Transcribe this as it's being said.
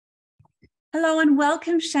Hello and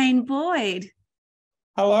welcome, Shane Boyd.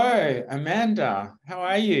 Hello, Amanda. How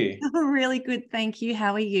are you? Oh, really good, thank you.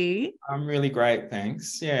 How are you? I'm really great,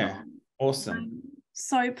 thanks. Yeah, awesome. I'm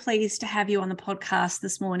so pleased to have you on the podcast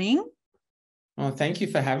this morning. Well, thank you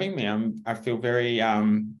for having me. I feel very a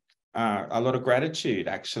lot of gratitude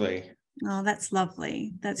actually. Oh, that's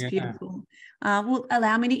lovely. That's Yeah. beautiful. Well,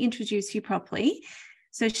 allow me to introduce you properly.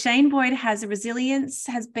 So Shane Boyd has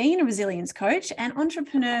been a resilience coach and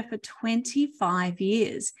entrepreneur for 25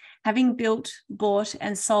 years, having built, bought,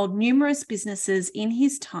 and sold numerous businesses in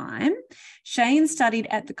his time. Shane studied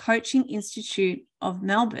at the Coaching Institute of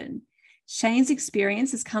Melbourne. Shane's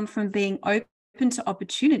experience has come from being open to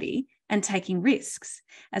opportunity and taking risks.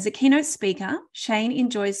 As a keynote speaker, Shane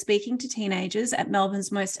enjoys speaking to teenagers at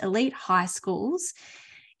Melbourne's most elite high schools.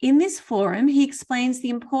 In this forum, he explains the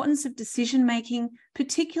importance of decision-making,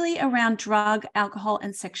 particularly around drug, alcohol,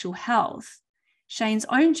 and sexual health. Shane's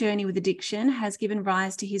own journey with addiction has given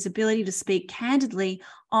rise to his ability to speak candidly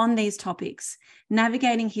on these topics.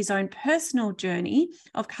 Navigating his own personal journey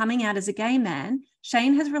of coming out as a gay man,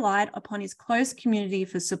 Shane has relied upon his close community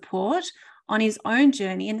for support on his own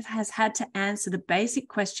journey and has had to answer the basic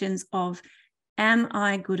questions of, am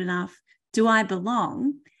I good enough? Do I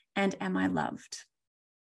belong? And am I loved?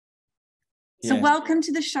 So Yes. welcome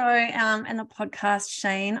to the show and the podcast,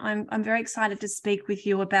 Shane. I'm very excited to speak with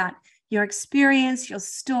you about your experience, your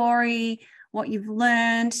story, what you've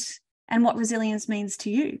learned, and what resilience means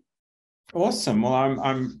to you. Awesome. Well,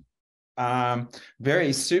 I'm I'm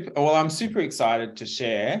super excited to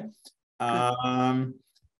share.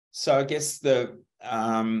 So I guess the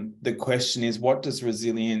question is, what does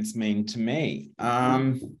resilience mean to me?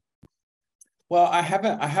 Well, I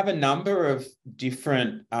have a number of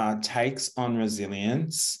different takes on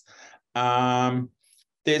resilience.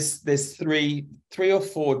 There's three or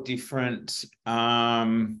four different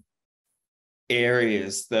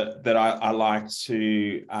areas that I like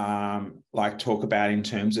to talk about in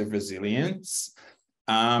terms of resilience.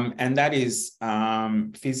 And that is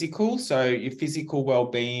physical. So your physical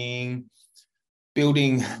well-being,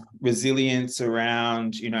 building resilience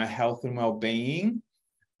around, health and well-being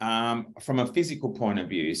from a physical point of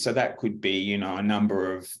view. So that could be, a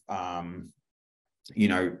number of,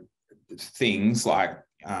 things like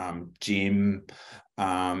gym,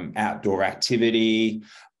 outdoor activity,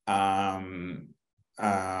 Pilates,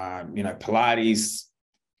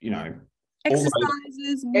 all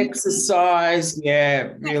Exercises, exercise,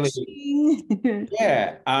 yeah, really, stretching.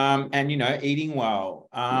 yeah, and eating well,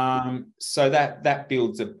 so that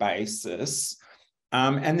builds a basis,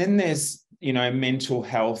 and then there's mental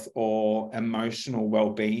health or emotional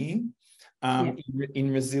well-being, Yeah.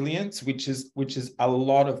 in resilience, which is a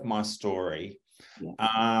lot of my story,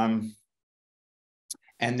 Yeah.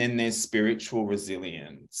 and then there's spiritual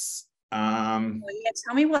resilience. Well, yeah,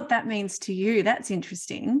 tell me what that means to you. That's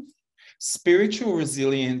interesting. Spiritual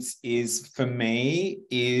resilience is, for me,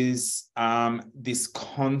 is this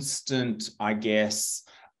constant, I guess,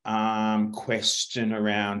 question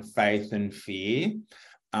around faith and fear.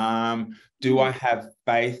 Do I have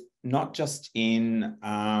faith not just in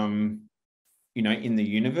in the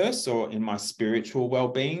universe or in my spiritual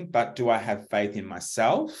well-being, but do I have faith in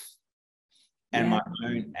myself and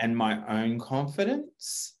my own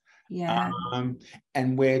confidence? Yeah.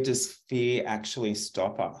 And where does fear actually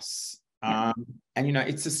stop us? Yeah. And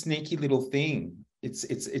it's a sneaky little thing.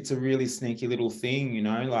 It's a really sneaky little thing,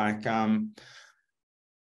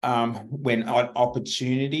 when an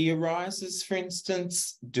opportunity arises, for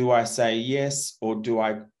instance, do I say yes, or do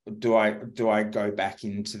I go back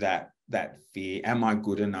into that fear? Am I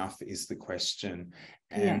good enough is the question.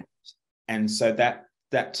 And so that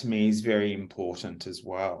to me is very important as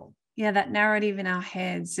well. Yeah, that narrative in our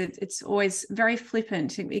heads, it's always very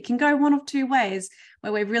flippant. It can go one of two ways,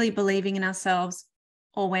 where we're really believing in ourselves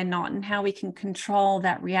or we're not, and how we can control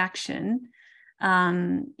that reaction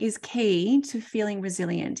is key to feeling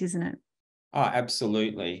resilient, isn't it? Oh,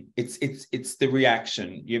 absolutely. It's the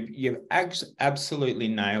reaction. You've absolutely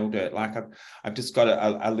nailed it. Like I've just got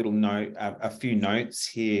a little note, a few notes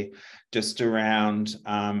here, just around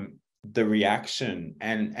the reaction,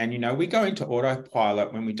 and we go into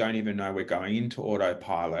autopilot when we don't even know we're going into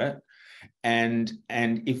autopilot, and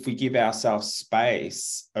if we give ourselves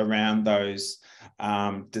space around those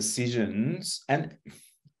decisions, and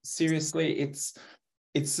seriously, it's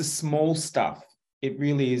the small stuff. It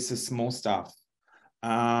really is the small stuff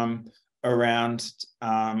around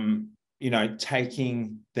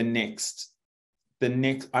taking the next,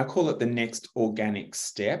 I call it the next organic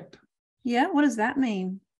step. Yeah, what does that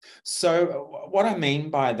mean? So what I mean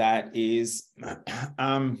by that is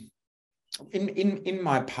in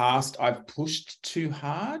my past, I've pushed too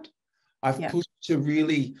hard. I've pushed to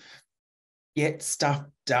really get stuff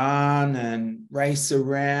done and race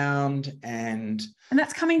around, and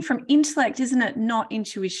that's coming from intellect, isn't it? Not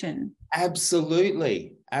intuition.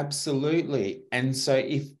 Absolutely. And so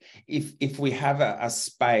if we have a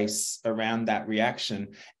space around that reaction,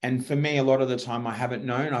 and for me, a lot of the time I haven't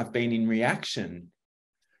known I've been in reaction.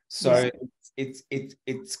 So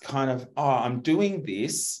it's kind of, I'm doing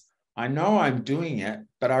this. I know I'm doing it,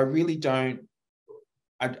 but I really don't.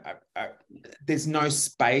 There's no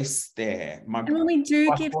space there. And when we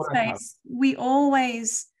do give space, we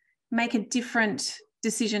always make a different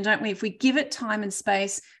decision, don't we? If we give it time and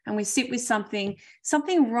space and we sit with something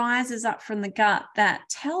rises up from the gut that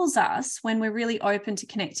tells us, when we're really open to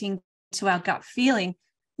connecting to our gut feeling,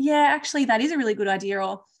 yeah, actually that is a really good idea,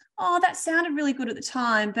 or, oh, that sounded really good at the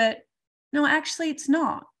time, but no, actually it's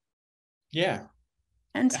not. Yeah.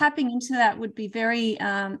 And tapping into that would be very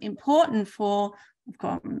important for, of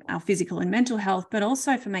course, our physical and mental health, but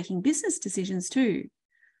also for making business decisions too.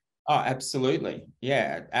 Oh, absolutely.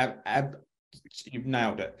 Yeah, you've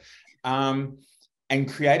nailed it. And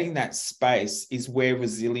creating that space is where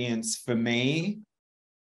resilience for me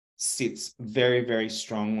sits very, very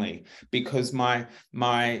strongly, because my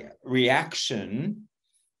reaction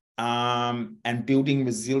and building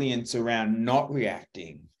resilience around not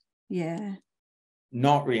reacting. Yeah.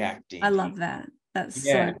 Not reacting. I love that. That's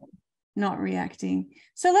so not reacting.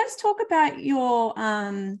 So let's talk about your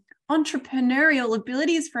entrepreneurial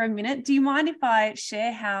abilities for a minute. Do you mind if I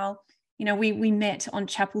share how, we met on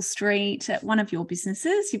Chapel Street at one of your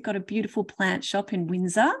businesses? You've got a beautiful plant shop in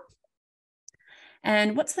Windsor.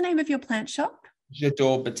 And what's the name of your plant shop?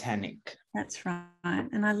 J'adore Botanique. That's right.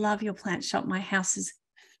 And I love your plant shop. My house is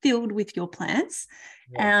filled with your plants.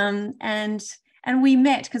 Yeah. And we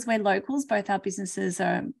met because we're locals. Both our businesses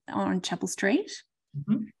are on Chapel Street.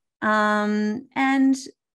 Mm-hmm. And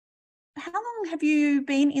how long have you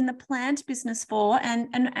been in the plant business for?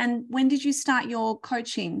 And when did you start your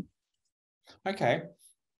coaching? Okay.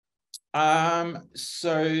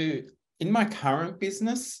 So in my current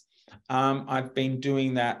business, I've been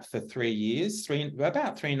doing that for 3 years,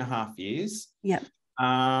 about 3.5 years. Yeah.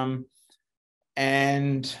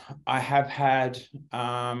 And I have had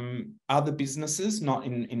other businesses, not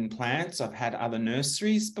in plants. I've had other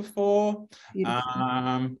nurseries before.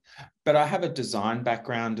 But I have a design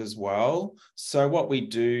background as well. So what we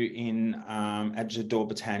do at J'adore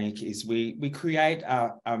Botanique is we create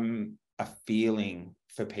a feeling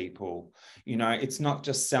for people. It's not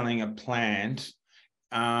just selling a plant,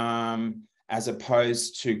 as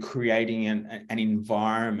opposed to creating an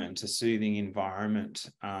environment, a soothing environment.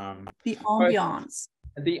 The ambiance.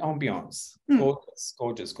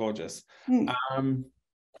 Gorgeous.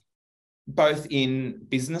 Both in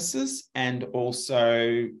businesses and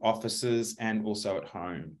also offices and also at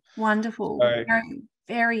home. Wonderful. So, very,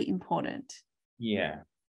 very important. Yeah.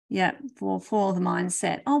 Yeah, for the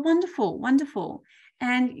mindset. Oh, wonderful.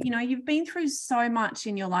 And, you've been through so much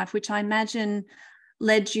in your life, which I imagine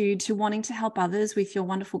led you to wanting to help others with your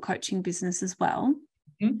wonderful coaching business as well.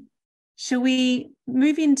 Mm-hmm. Shall we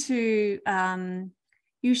move into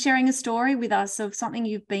you sharing a story with us of something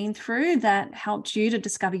you've been through that helped you to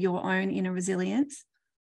discover your own inner resilience?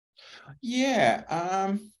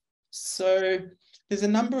 Yeah. So there's a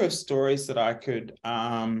number of stories that I could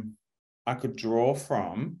draw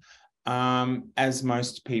from, as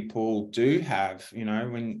most people do have,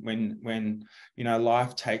 when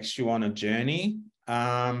life takes you on a journey.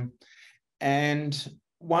 And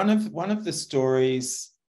one of the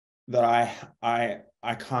stories that I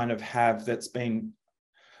kind of have that's been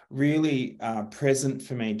really present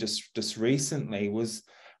for me just recently was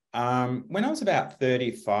when I was about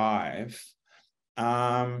 35.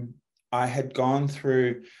 I had gone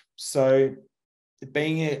through, so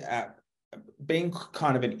being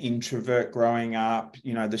kind of an introvert growing up,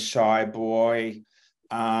 the shy boy,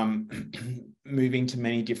 moving to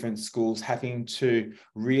many different schools, having to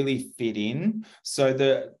really fit in. So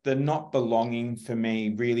the not belonging for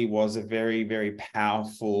me really was a very, very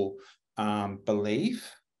powerful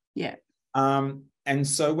belief. Yeah. And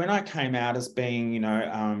so when I came out as being,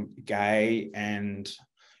 gay, and,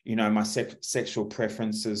 my sexual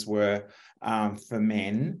preferences were for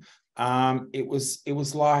men, it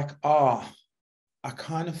was like, I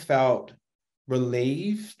kind of felt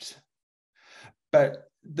relieved, but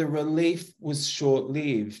the relief was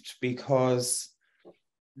short-lived, because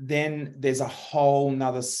then there's a whole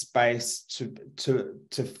nother space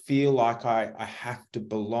to feel like I have to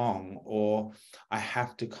belong, or I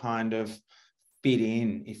have to kind of fit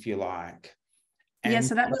in, if you like. And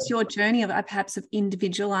so that was your journey of perhaps of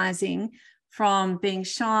individualizing from being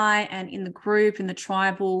shy and in the group, in the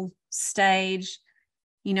tribal stage,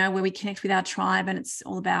 you know, where we connect with our tribe and it's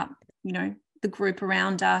all about, you know, the group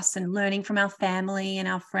around us and learning from our family and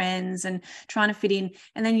our friends and trying to fit in.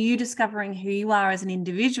 And then you discovering who you are as an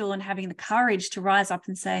individual and having the courage to rise up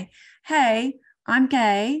and say, hey, I'm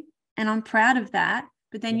gay and I'm proud of that.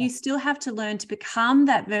 But then you still have to learn to become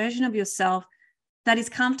that version of yourself that is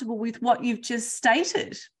comfortable with what you've just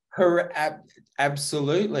stated.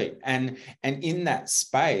 Absolutely. And in that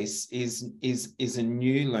space is a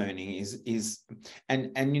new learning,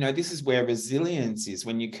 and you know, this is where resilience is.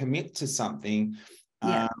 When you commit to something,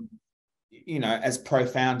 you know, as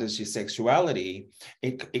profound as your sexuality,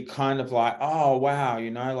 it kind of like, oh wow,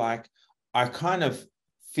 you know, like I kind of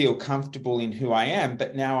feel comfortable in who I am,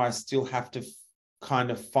 but now I still have to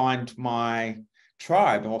kind of find my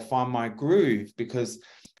tribe or find my groove, because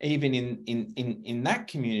even in that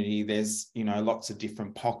community, there's, you know, lots of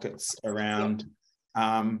different pockets around,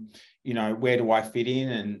 you know, where do I fit in,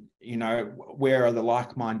 and, you know, where are the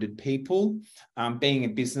like-minded people. Being a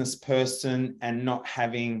business person and not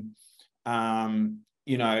having,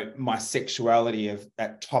 you know, my sexuality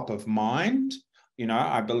at top of mind. You know,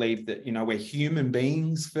 I believe that, you know, we're human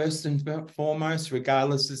beings first and foremost,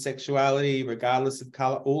 regardless of sexuality, regardless of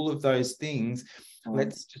color, all of those things.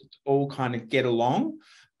 Let's just all kind of get along.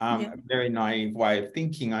 A very naive way of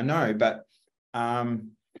thinking, I know, but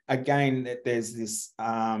again, there's this,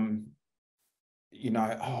 you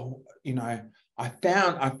know, oh, you know, I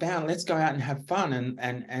found, let's go out and have fun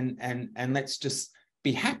and let's just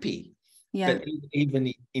be happy. Yeah. But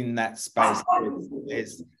even in that space,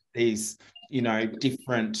 there's these, you know,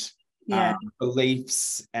 different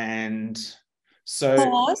beliefs, and so.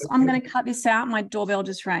 Pause. I'm going to cut this out. My doorbell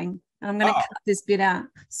just rang, and I'm going to cut this bit out.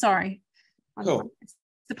 Sorry. Cool. It's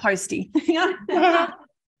the postie.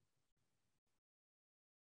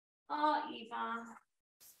 Oh, Eva.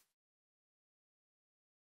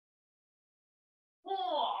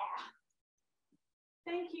 Oh,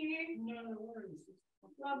 thank you. No worries.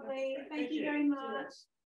 Lovely. Thank you very much.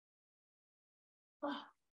 Oh,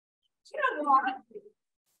 do you know what?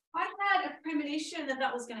 I had a premonition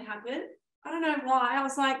that was going to happen. I don't know why. I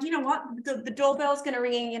was like, you know what? The doorbell's going to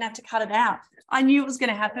ring and you're going to have to cut it out. I knew it was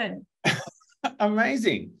going to happen.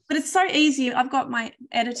 Amazing. But it's so easy. I've got my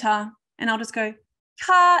editor and I'll just go,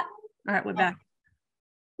 cut. All right, we're back.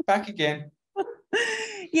 Back again.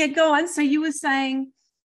 Yeah, go on. So you were saying.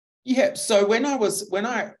 Yeah. So when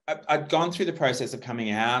I'd gone through the process of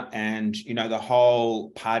coming out and, you know, the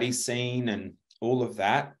whole party scene and all of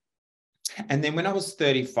that. And then when I was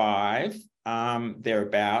 35,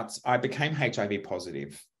 thereabouts, I became HIV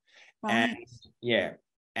positive. Right.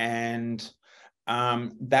 And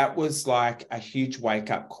that was like a huge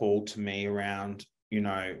wake-up call to me around, you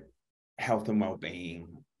know, health and well-being.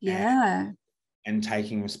 And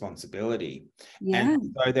taking responsibility. Yeah.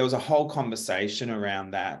 And so there was a whole conversation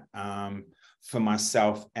around that for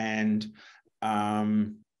myself, and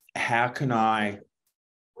how can I,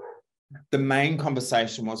 the main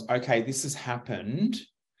conversation was, okay, this has happened.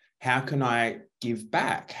 How can I give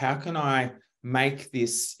back? How can I make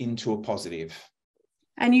this into a positive?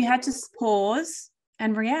 And you had to pause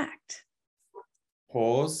and react.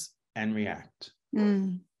 Pause and react.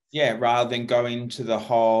 Yeah, rather than go into the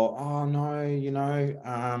whole, oh no, you know,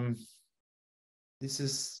 this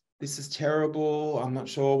is terrible. I'm not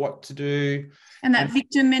sure what to do. And that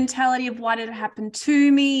victim mentality of why did it happen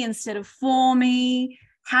to me instead of for me?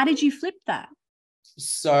 How did you flip that?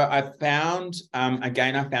 So I found,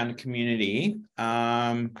 again, I found a community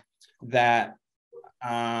that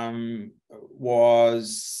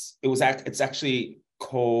it's actually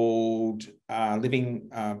called Living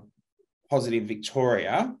Positive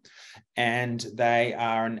Victoria, and they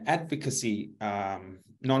are an advocacy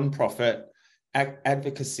non-profit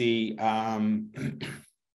advocacy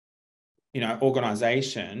you know,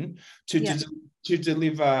 organization to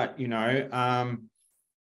deliver, you know,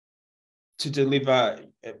 to deliver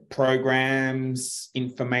programs,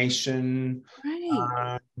 information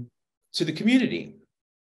to the community.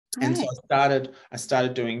 And so I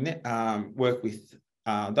started doing that, work with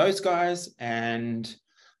those guys, and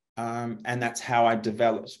that's how I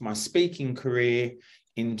developed my speaking career,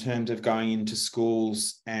 in terms of going into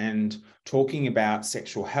schools and talking about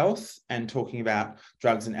sexual health and talking about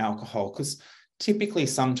drugs and alcohol, because typically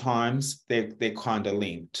sometimes they're kind of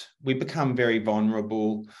linked. We become very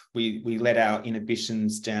vulnerable. We let our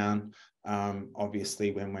inhibitions down,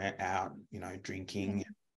 obviously, when we're out, you know, drinking,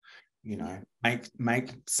 you know,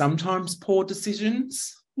 make sometimes poor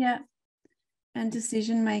decisions. Yeah. And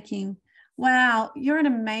decision making. Wow, you're an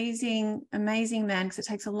amazing, amazing man, because it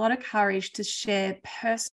takes a lot of courage to share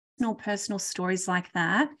personal personal stories like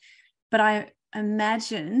that. But I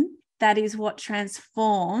imagine that is what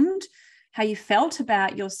transformed how you felt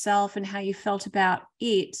about yourself and how you felt about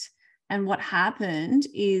it. And what happened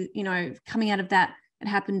is, you know, coming out of that, it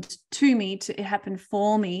happened to me, it happened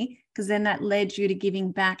for me, because then that led you to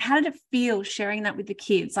giving back. How did it feel sharing that with the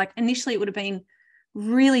kids? Like initially it would have been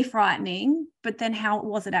really frightening, but then how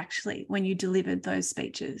was it actually when you delivered those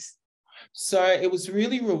speeches? So it was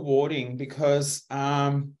really rewarding because,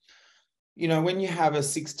 you know, when you have a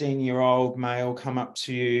 16-year-old male come up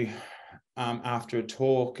to you after a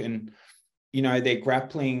talk and, you know, they're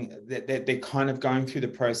grappling, they're kind of going through the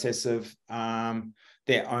process of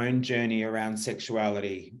their own journey around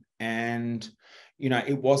sexuality. And, you know,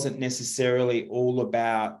 it wasn't necessarily all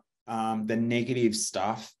about the negative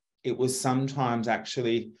stuff. It was sometimes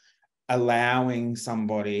actually allowing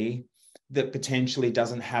somebody that potentially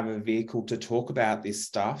doesn't have a vehicle to talk about this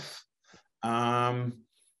stuff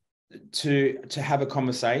to have a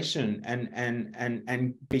conversation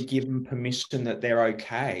and be given permission that they're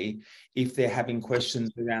okay if they're having questions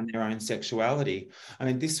around their own sexuality. I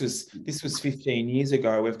mean, this was 15 years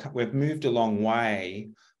ago. We've moved a long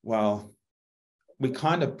way. Well, we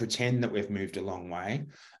kind of pretend that we've moved a long way,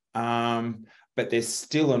 but there's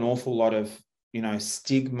still an awful lot of, you know,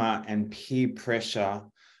 stigma and peer pressure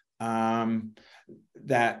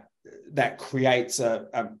that creates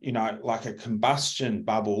a you know, like a combustion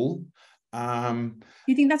bubble. Do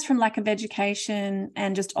you think that's from lack of education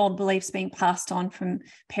and just old beliefs being passed on from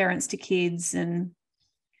parents to kids? And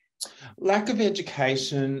lack of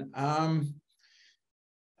education, I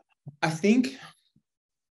think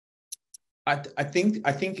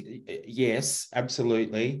yes,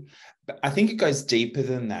 absolutely, but I think it goes deeper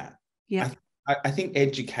than that. Yeah. I think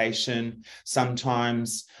education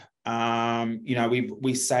sometimes, you know,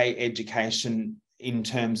 we say education in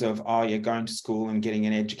terms of, oh, you're going to school and getting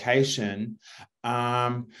an education,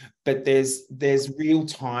 but there's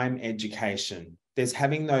real-time education. There's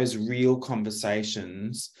having those real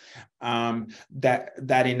conversations that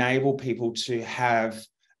enable people to have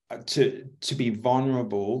to be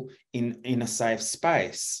vulnerable in a safe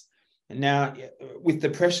space. Now, with the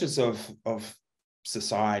pressures of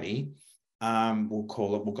society,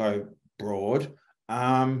 we'll go broad.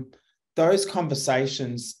 Those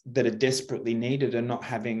conversations that are desperately needed are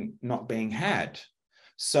not being had.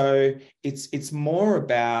 So it's more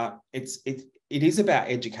about it is about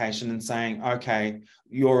education and saying, okay,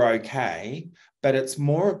 you're okay, but it's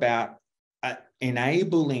more about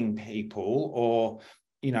enabling people, or,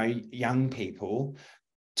 you know, young people,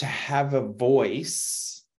 to have a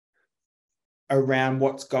voice around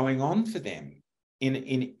what's going on for them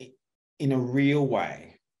in a real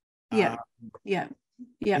way. Yeah.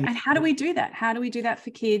 And how do we do that? How do we do that for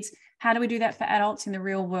kids? How do we do that for adults in the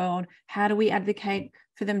real world? How do we advocate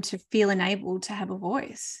for them to feel enabled to have a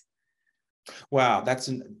voice? Wow, that's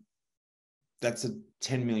a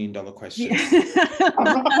 $10 million question. Yeah.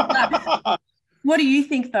 What do you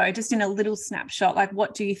think, though, just in a little snapshot? Like,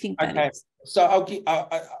 what do you think that is? So I'll give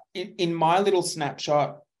in my little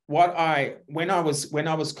snapshot, when I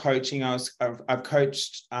was coaching, I've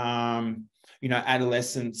coached you know,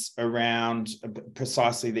 adolescents around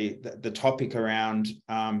precisely the topic around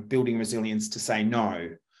building resilience to say no,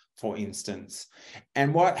 for instance.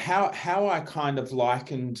 And how I kind of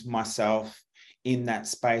likened myself in that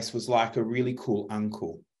space was like a really cool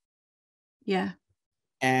uncle. Yeah.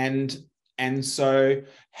 And so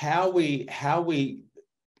how we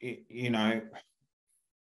you know,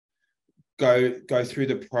 go through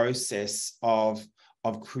the process of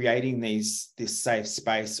creating this safe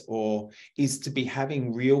space, or is to be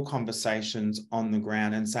having real conversations on the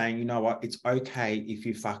ground and saying, you know what, it's okay if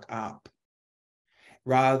you fuck up,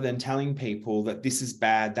 rather than telling people that this is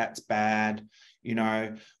bad, that's bad, you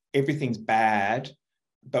know, everything's bad.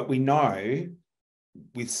 But we know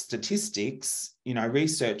with statistics, you know,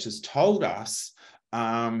 research has told us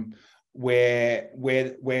where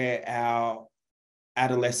our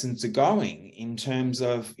adolescents are going in terms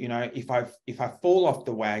of, you know, if I fall off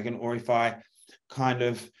the wagon, or if I kind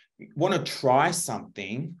of want to try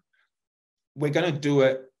something, we're going to do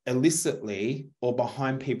it illicitly or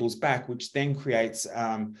behind people's back, which then creates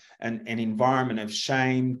an environment of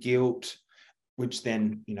shame, guilt, which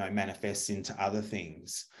then, you know, manifests into other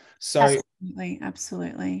things. So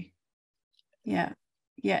absolutely. Yeah.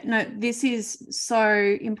 No, this is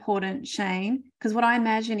so important, Shane, because what I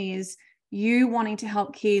imagine is you wanting to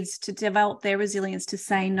help kids to develop their resilience to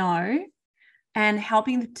say no, and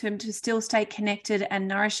helping them to still stay connected and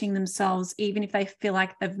nourishing themselves, even if they feel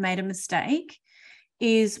like they've made a mistake,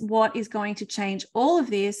 is what is going to change all of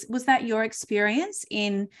this. Was that your experience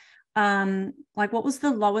in like what was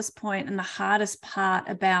the lowest point and the hardest part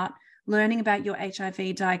about learning about your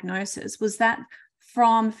HIV diagnosis? Was that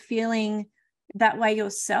from feeling that way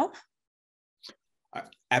yourself?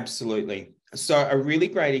 Absolutely. So a really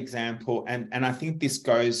great example, and I think this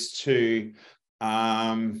goes to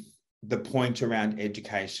the point around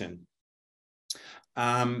education.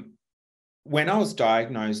 When I was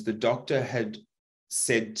diagnosed, the doctor had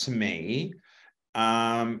said to me,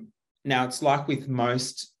 now it's like with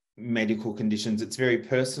most medical conditions, it's very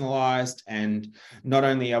personalized, and not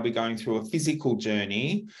only are we going through a physical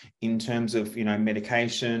journey in terms of, you know,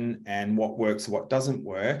 medication and what works, what doesn't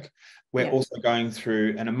work, we're also going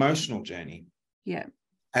through an emotional journey. Yeah.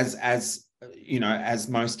 As you know, as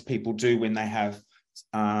most people do when they have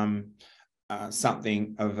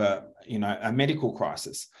something of a, you know, a medical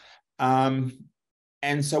crisis. And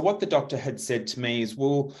so what the doctor had said to me is,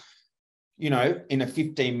 well, you know, in a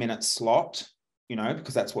 15-minute slot, you know,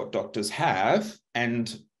 because that's what doctors have.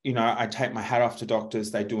 And, you know, I take my hat off to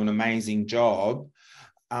doctors. They do an amazing job.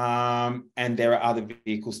 And there are other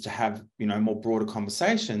vehicles to have, you know, more broader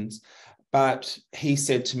conversations. But he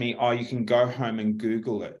said to me, oh, you can go home and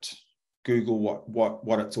Google it. Google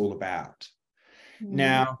what it's all about.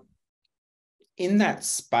 Now, in that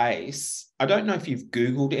space, I don't know if you've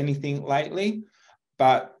Googled anything lately,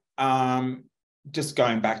 but just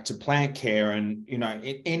going back to plant care and, you know,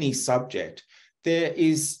 in any subject, there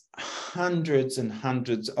is hundreds and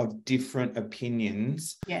hundreds of different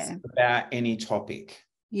opinions about any topic.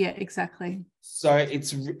 Yeah, exactly. So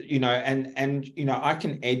it's, you know, and, you know, I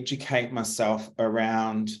can educate myself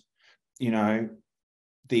around, you know,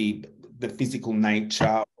 the physical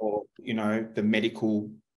nature or, you know, the medical,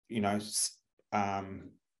 you know,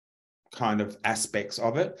 kind of aspects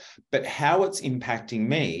of it, but how it's impacting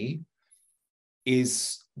me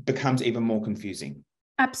becomes even more confusing.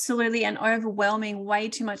 Absolutely, and overwhelming, way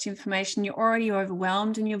too much information. You're already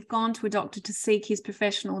overwhelmed and you've gone to a doctor to seek his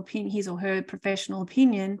professional opinion, his or her professional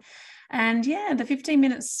opinion. And yeah, the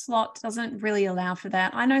 15-minute slot doesn't really allow for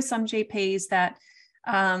that. I know some GPs that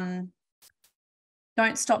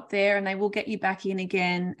don't stop there and they will get you back in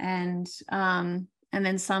again, and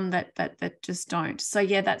then some that just don't. So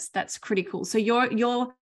yeah, that's critical. So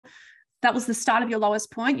that was the start of your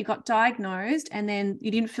lowest point. You got diagnosed and then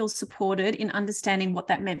you didn't feel supported in understanding what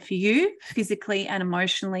that meant for you physically and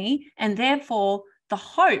emotionally, and therefore the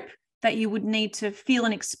hope that you would need to feel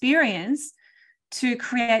and experience to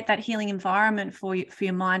create that healing environment for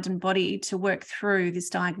your mind and body to work through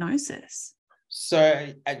this diagnosis. So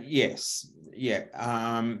yes, yeah,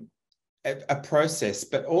 a process,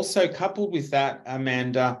 but also coupled with that,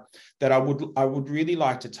 Amanda, that I would really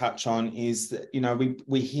like to touch on is that, you know,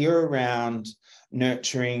 we hear around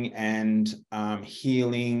nurturing and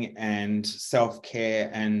healing and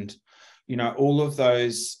self-care and, you know, all of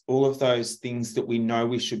those things that we know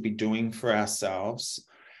we should be doing for ourselves.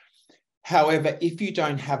 However, if you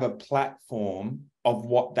don't have a platform of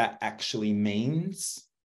what that actually means,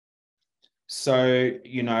 so,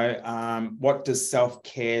 you know, what does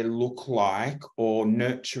self-care look like or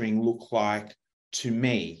nurturing look like to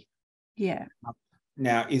me? Yeah.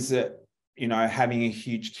 Now, is it, you know, having a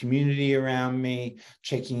huge community around me,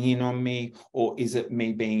 checking in on me, or is it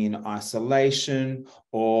me being in isolation,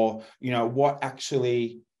 or, you know, what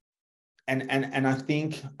actually, and I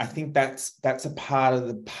think that's a part of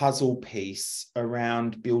the puzzle piece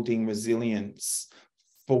around building resilience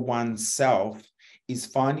for oneself, is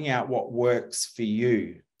finding out what works for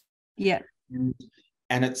you. Yeah.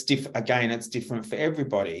 And it's again, it's different for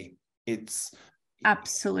everybody. It's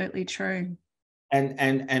absolutely true.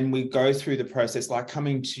 And we go through the process, like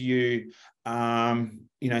coming to you,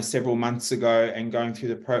 you know, several months ago and going through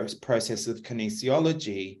the process of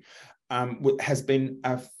kinesiology has been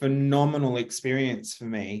a phenomenal experience for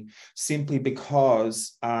me, simply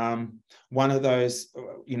because one of those,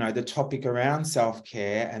 you know, the topic around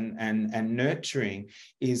self-care and nurturing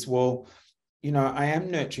is, well, you know, I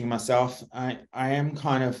am nurturing myself. I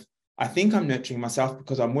think I'm nurturing myself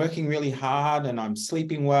because I'm working really hard and I'm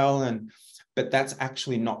sleeping well, but that's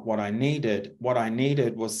actually not what I needed. What I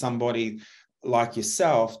needed was somebody like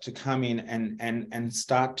yourself to come in and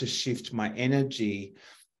start to shift my energy.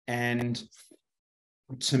 And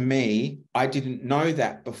to me, I didn't know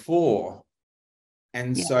that before.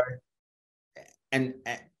 And so,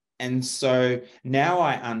 and so now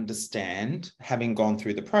I understand, having gone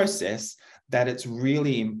through the process, that it's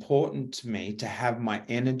really important to me to have my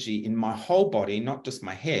energy in my whole body, not just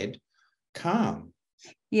my head, calm.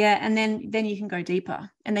 Yeah, and then you can go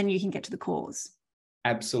deeper, and then you can get to the cause.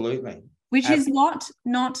 Absolutely. Which is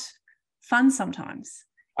not fun sometimes,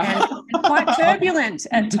 and quite turbulent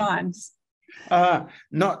at times.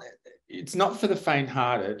 Not it's not for the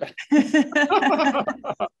faint-hearted.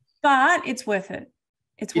 But it's worth it.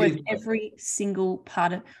 It's worth It is every single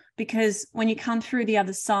part of, because when you come through the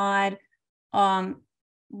other side,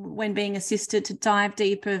 when being assisted to dive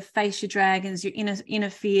deeper, face your dragons, your inner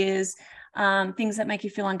fears, things that make you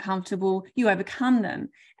feel uncomfortable, you overcome them.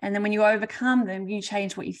 And then when you overcome them, you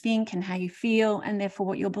change what you think and how you feel, and therefore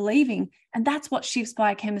what you're believing. And that's what shifts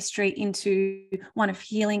biochemistry into one of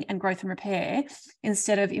healing and growth and repair,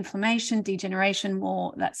 instead of inflammation, degeneration,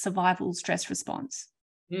 more that survival stress response.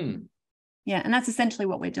 Yeah, and that's essentially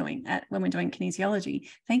what we're doing when we're doing kinesiology.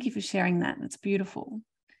 Thank you for sharing that. That's beautiful.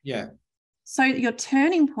 Yeah. So your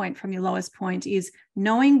turning point from your lowest point is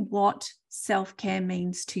knowing what self-care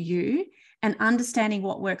means to you and understanding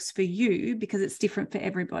what works for you, because it's different for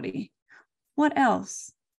everybody. What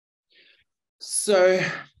else? So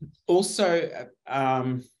also,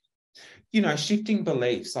 shifting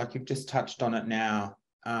beliefs, like you've just touched on it now.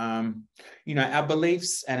 Our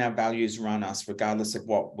beliefs and our values run us regardless of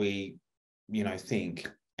what we, think.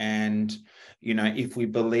 And, if we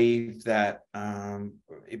believe that,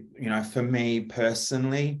 for me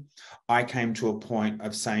personally, I came to a point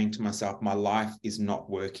of saying to myself, my life is not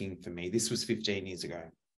working for me. This was 15 years ago.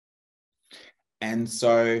 And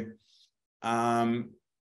so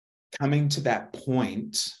coming to that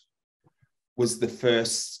point was the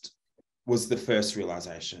first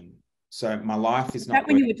realization. So my life is not that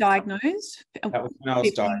when you were diagnosed? That was when I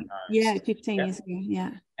was diagnosed. Yeah, 15 years ago.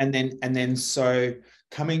 Yeah. And then so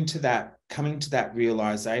coming to that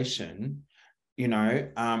realization,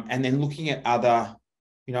 and then looking at other,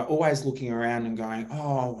 always looking around and going,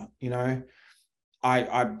 oh,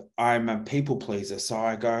 I'm a people pleaser. So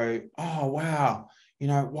I go, oh wow,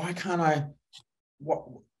 why can't I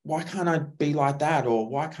be like that? Or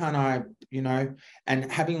why can't I,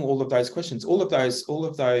 and having all of those questions, all of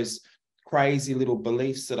those crazy little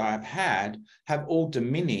beliefs that I've had have all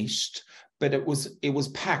diminished, but it was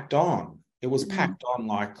packed on. It was packed on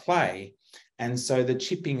like clay. And so the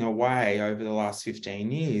chipping away over the last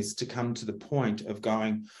 15 years to come to the point of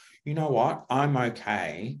going, you know what, I'm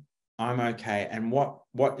okay. And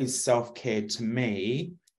what is self-care to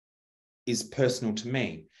me is personal to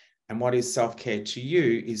me. And what is self-care to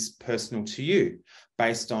you is personal to you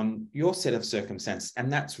based on your set of circumstances. And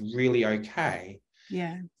that's really okay.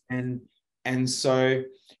 Yeah. And so,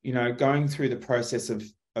 going through the process of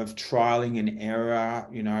trialing and error,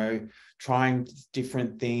 trying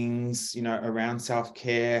different things, around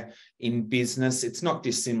self-care in business. It's not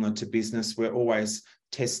dissimilar to business. We're always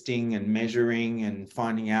testing and measuring and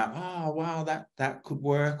finding out, oh, wow, that could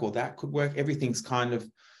work, or that could work. Everything's kind of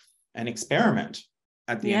an experiment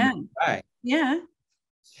at the end of the day. Yeah.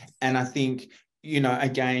 And I think,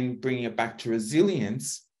 again, bringing it back to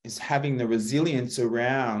resilience is having the resilience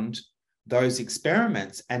around those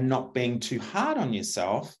experiments and not being too hard on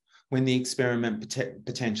yourself when the experiment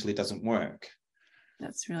potentially doesn't work.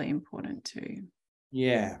 That's really important too.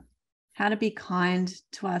 Yeah. How to be kind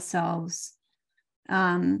to ourselves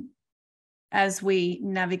as we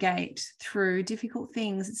navigate through difficult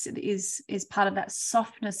things is part of that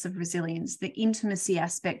softness of resilience, the intimacy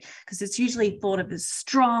aspect, because it's usually thought of as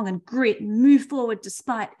strong and grit and move forward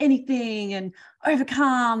despite anything and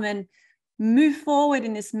overcome and move forward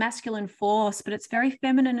in this masculine force, but it's very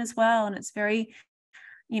feminine as well. And it's very,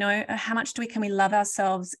 how much can we love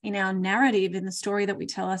ourselves in our narrative, in the story that we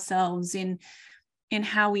tell ourselves, in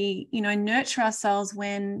how we, nurture ourselves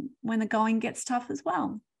when the going gets tough as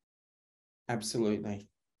well. Absolutely.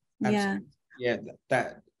 Yeah. Yeah.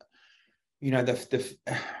 That,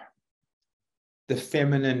 the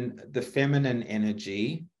feminine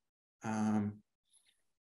energy,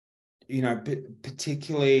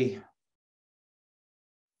 particularly,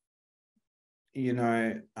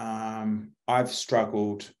 I've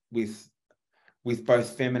struggled with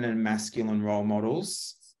both feminine and masculine role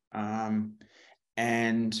models, and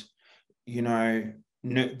the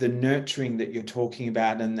nurturing that you're talking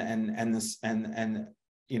about, and this and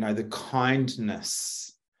the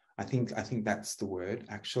kindness. I think that's the word,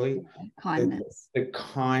 actually. Kindness. The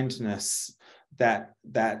kindness that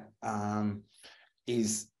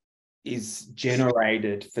is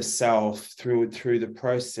generated for self through the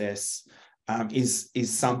process is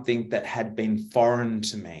something that had been foreign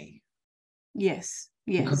to me. Yes.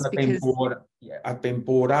 Because I've been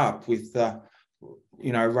brought up with the,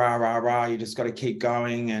 rah, rah, rah, you just got to keep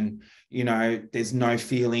going, and, there's no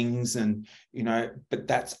feelings, and, but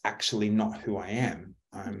that's actually not who I am.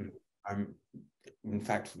 I'm in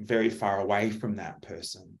fact very far away from that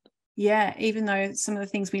person. Yeah, even though some of the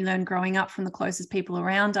things we learn growing up from the closest people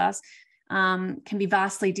around us, can be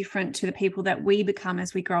vastly different to the people that we become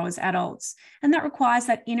as we grow as adults. And that requires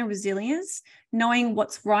that inner resilience, knowing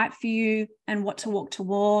what's right for you and what to walk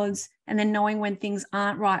towards, and then knowing when things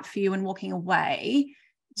aren't right for you and walking away,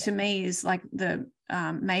 to me, is like the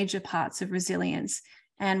major parts of resilience.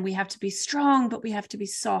 And we have to be strong, but we have to be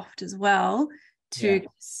soft as well to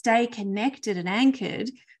stay connected and anchored,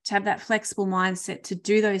 to have that flexible mindset to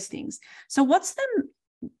do those things. So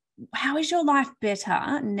how is your life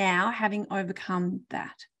better now, having overcome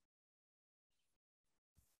that?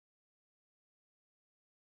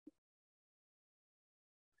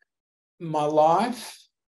 My life,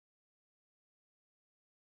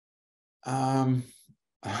 I'm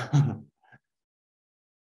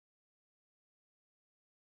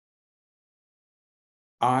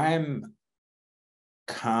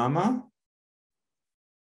calmer.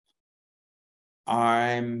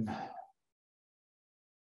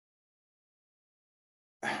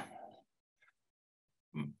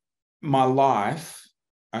 My life,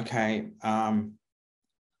 okay,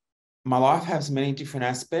 my life has many different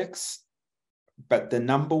aspects, but the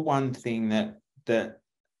number one thing that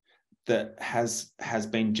has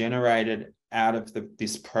been generated out of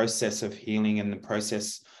this process of healing and the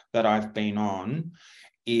process that I've been on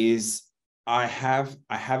is I have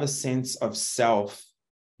a sense of self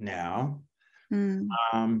now,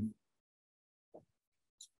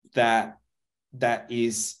 that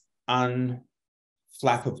is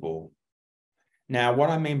unflappable. Now, what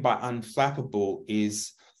I mean by unflappable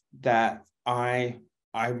is that I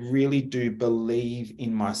really do believe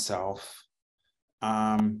in myself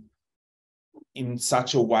in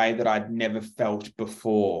such a way that I'd never felt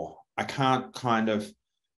before. I can't kind of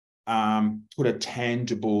put a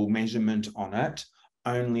tangible measurement on it,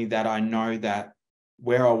 only that I know that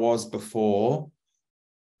where I was before,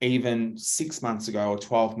 even 6 months ago or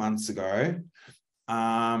 12 months ago,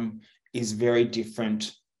 is very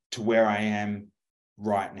different to where I am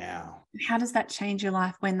right now. How does that change your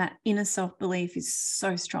life when that inner self-belief is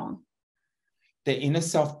so strong? The inner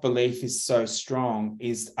self-belief is so strong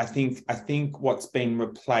is I think what's been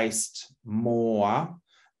replaced more,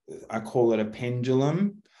 I call it a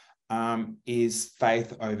pendulum, is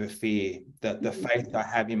faith over fear. That the faith I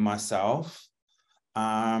have in myself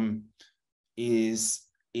is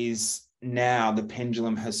now the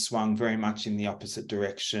pendulum has swung very much in the opposite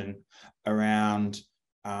direction, around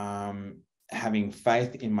having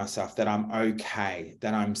faith in myself, that I'm okay,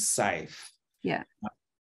 that I'm safe. Yeah.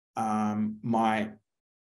 My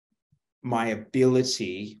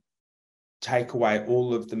ability, take away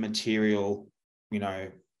all of the material,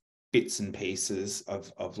 bits and pieces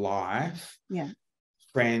of life,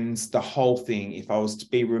 friends, the whole thing. If I was to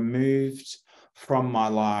be removed from my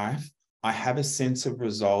life, I have a sense of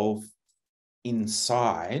resolve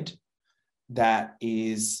inside that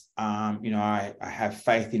is, I have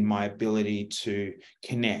faith in my ability to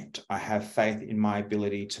connect. I have faith in my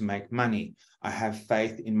ability to make money. I have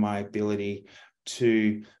faith in my ability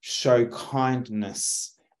to show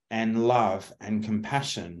kindness and love and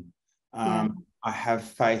compassion. I have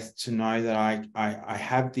faith to know that I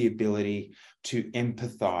have the ability to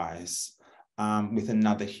empathize with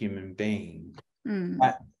another human being.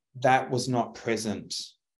 That was not present.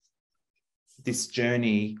 This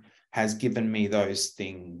journey has given me those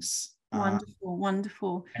things.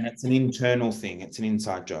 Wonderful. And it's an internal thing. It's an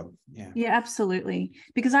inside job. Yeah, absolutely.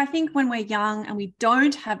 Because I think when we're young and we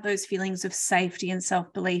don't have those feelings of safety and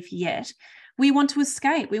self-belief yet, we want to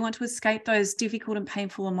escape. We want to escape those difficult and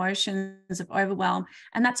painful emotions of overwhelm.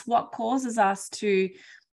 And that's what causes us to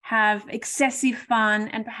have excessive fun,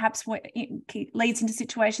 and perhaps it leads into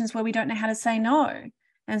situations where we don't know how to say no.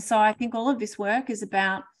 And so I think all of this work is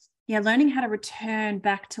about learning how to return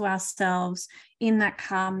back to ourselves in that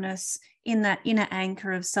calmness, in that inner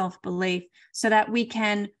anchor of self-belief, so that we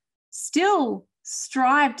can still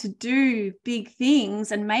strive to do big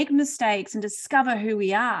things and make mistakes and discover who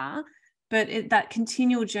we are. But that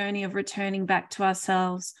continual journey of returning back to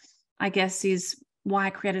ourselves, I guess, is why I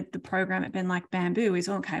created the program at Bend Like Bamboo. Is,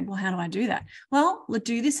 okay, well, how do I do that? Well, let's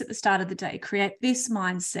do this at the start of the day, create this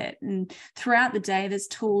mindset. And throughout the day, there's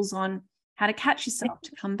tools on how to catch yourself,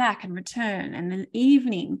 to come back and return. And then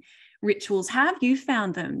evening rituals. How have you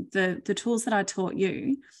found them? The tools that I taught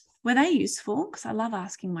you, were they useful? Because I love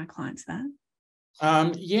asking my clients that.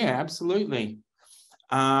 Yeah, absolutely.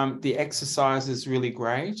 The exercise is really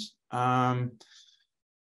great. The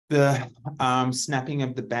snapping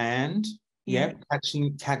of the band,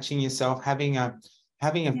 catching yourself, having a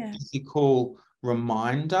physical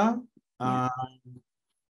reminder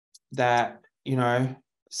that,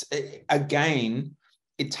 again,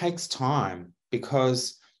 it takes time,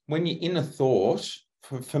 because when you're in a thought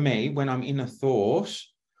for me, when I'm in a thought,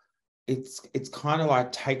 it's kind of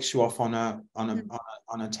like takes you off on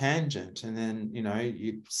a tangent, and then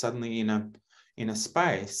you're suddenly in a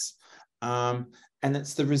space, and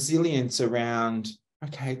it's the resilience around,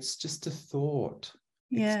 okay, it's just a thought.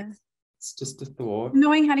 It's just a thought.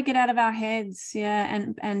 Knowing how to get out of our heads,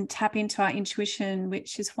 and tap into our intuition,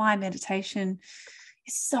 which is why meditation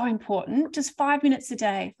is so important. Just 5 minutes a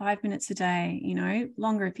day,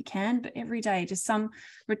 longer if you can, but every day, just some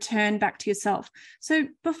return back to yourself. So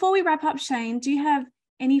before we wrap up, Shane, do you have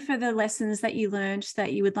any further lessons that you learned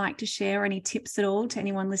that you would like to share, or any tips at all to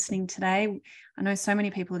anyone listening today? I know so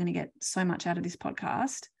many people are going to get so much out of this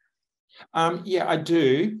podcast. Yeah, I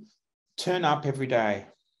do. Turn up every day.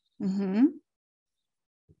 Mm-hmm.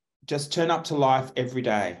 Just turn up to life every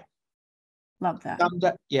day. Love that.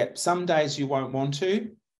 Some days you won't want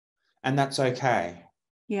to, and that's okay.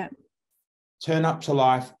 Yeah. Turn up to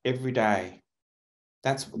life every day.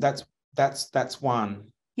 That's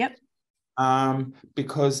one. Yep.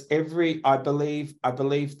 Because I believe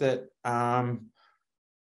that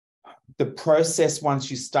the process,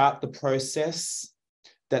 once you start the process,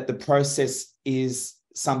 that the process is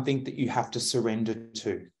something that you have to surrender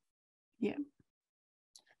to. Yeah.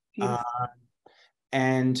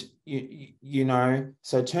 And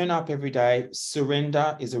so turn up every day.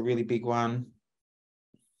 Surrender is a really big one.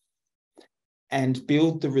 And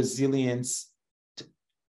build the resilience.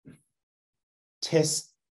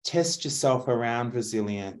 Test yourself around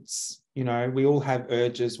resilience. We all have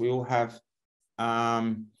urges. We all have,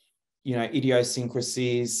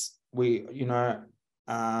 idiosyncrasies.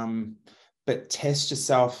 But test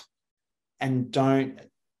yourself, and don't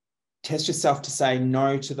test yourself to say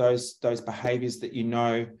no to those behaviors that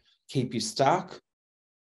keep you stuck.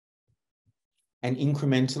 And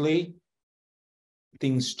incrementally,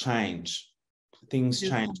 things change. Things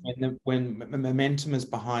change. When momentum is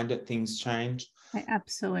behind it, things change. They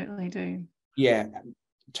absolutely do. Yeah,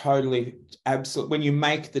 totally. Absolutely. When you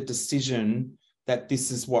make the decision that this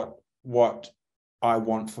is what I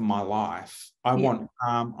want for my life, I want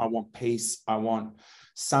calm, I want peace, I want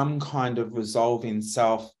some kind of resolve in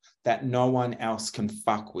self that no one else can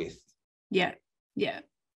fuck with. Yeah.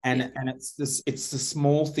 And it's the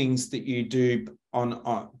small things that you do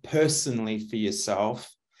on personally for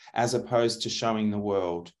yourself, as opposed to showing the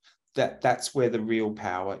world. That's where the real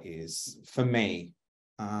power is for me.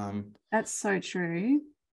 That's so true.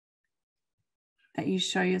 That you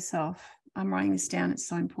show yourself. I'm writing this down. It's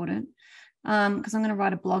so important. Because I'm going to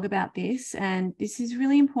write a blog about this, and this is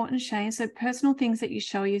really important, Shane. So personal things that you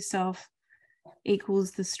show yourself equals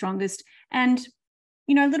the strongest. And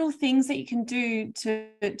little things that you can do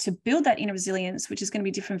to build that inner resilience, which is going to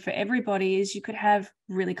be different for everybody, is you could have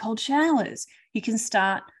really cold showers. You can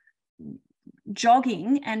start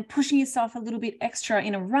jogging and pushing yourself a little bit extra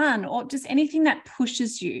in a run, or just anything that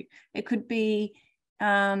pushes you. It could be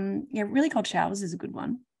really cold showers is a good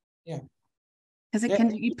one. Yeah.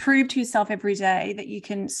 Because you prove to yourself every day that you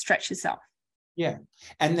can stretch yourself. Yeah.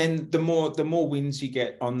 And then the more wins you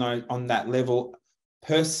get on that level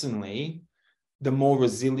personally, the more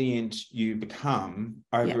resilient you become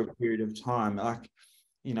over a period of time. Like,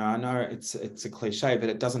 I know it's a cliche, but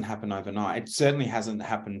it doesn't happen overnight. It certainly hasn't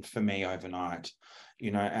happened for me overnight,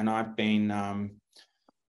 and I've been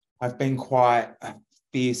quite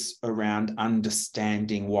fierce around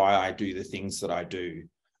understanding why I do the things that I do.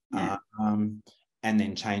 Yeah. And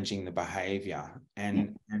then changing the behavior.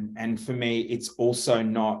 And for me, it's also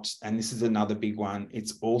not, and this is another big one,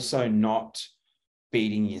 it's also not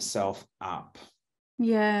beating yourself up.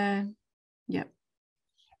 Yeah. Yep.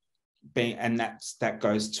 And that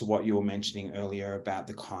goes to what you were mentioning earlier about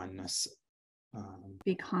the kindness.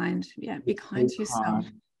 Be kind. Yeah. Be kind to yourself.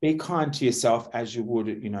 Be kind to yourself as you would,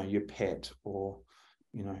 your pet or,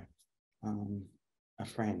 a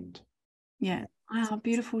friend. Yeah. Wow,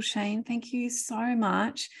 beautiful, Shane. Thank you so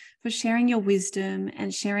much for sharing your wisdom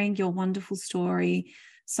and sharing your wonderful story.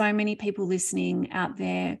 So many people listening out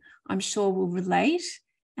there, I'm sure, will relate,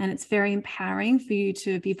 and it's very empowering for you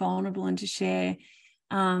to be vulnerable and to share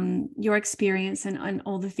your experience and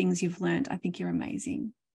all the things you've learned. I think you're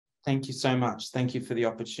amazing. Thank you so much. Thank you for the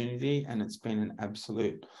opportunity, and it's been an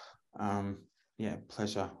absolute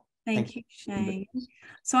pleasure. Thank you, Shane.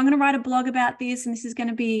 So I'm going to write a blog about this, and this is going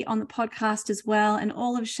to be on the podcast as well, and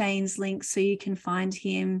all of Shane's links so you can find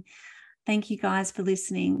him. Thank you guys for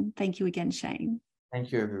listening. Thank you again, Shane.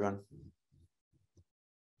 Thank you, everyone.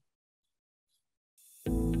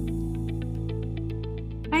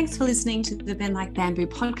 Hey Thanks for listening to the Bend Like Bamboo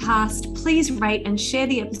podcast. Please rate and share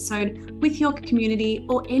the episode with your community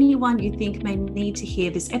or anyone you think may need to hear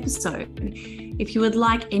this episode. If you would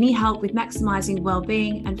like any help with maximizing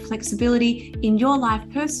well-being and flexibility in your life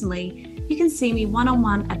personally, you can see me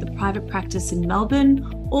one-on-one at the private practice in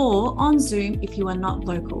Melbourne or on Zoom if you are not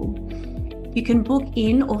local. You can book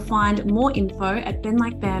in or find more info at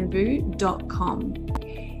bendlikebamboo.com.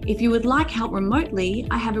 If you would like help remotely,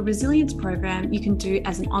 I have a resilience program you can do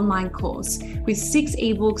as an online course with 6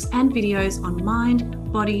 ebooks and videos on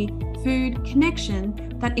mind, body, food,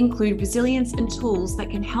 connection that include resilience and tools that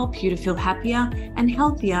can help you to feel happier and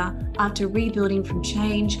healthier after rebuilding from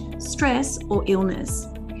change, stress, or illness.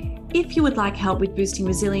 If you would like help with boosting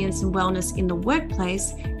resilience and wellness in the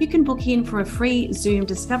workplace, you can book in for a free Zoom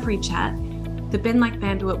discovery chat. The Bend Like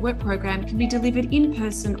Bamboo at Work program can be delivered in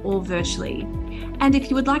person or virtually. And if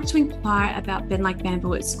you would like to inquire about Bend Like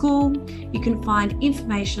Bamboo at school, you can find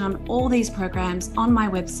information on all these programs on my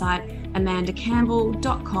website,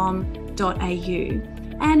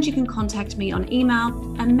 amandacampbell.com.au. And you can contact me on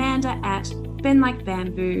email,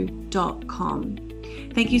 amanda@bendlikebamboo.com.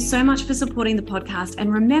 Thank you so much for supporting the podcast.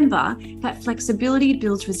 And remember that flexibility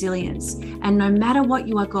builds resilience. And no matter what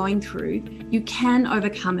you are going through, you can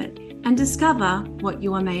overcome it and discover what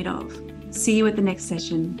you are made of. See you at the next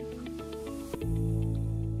session.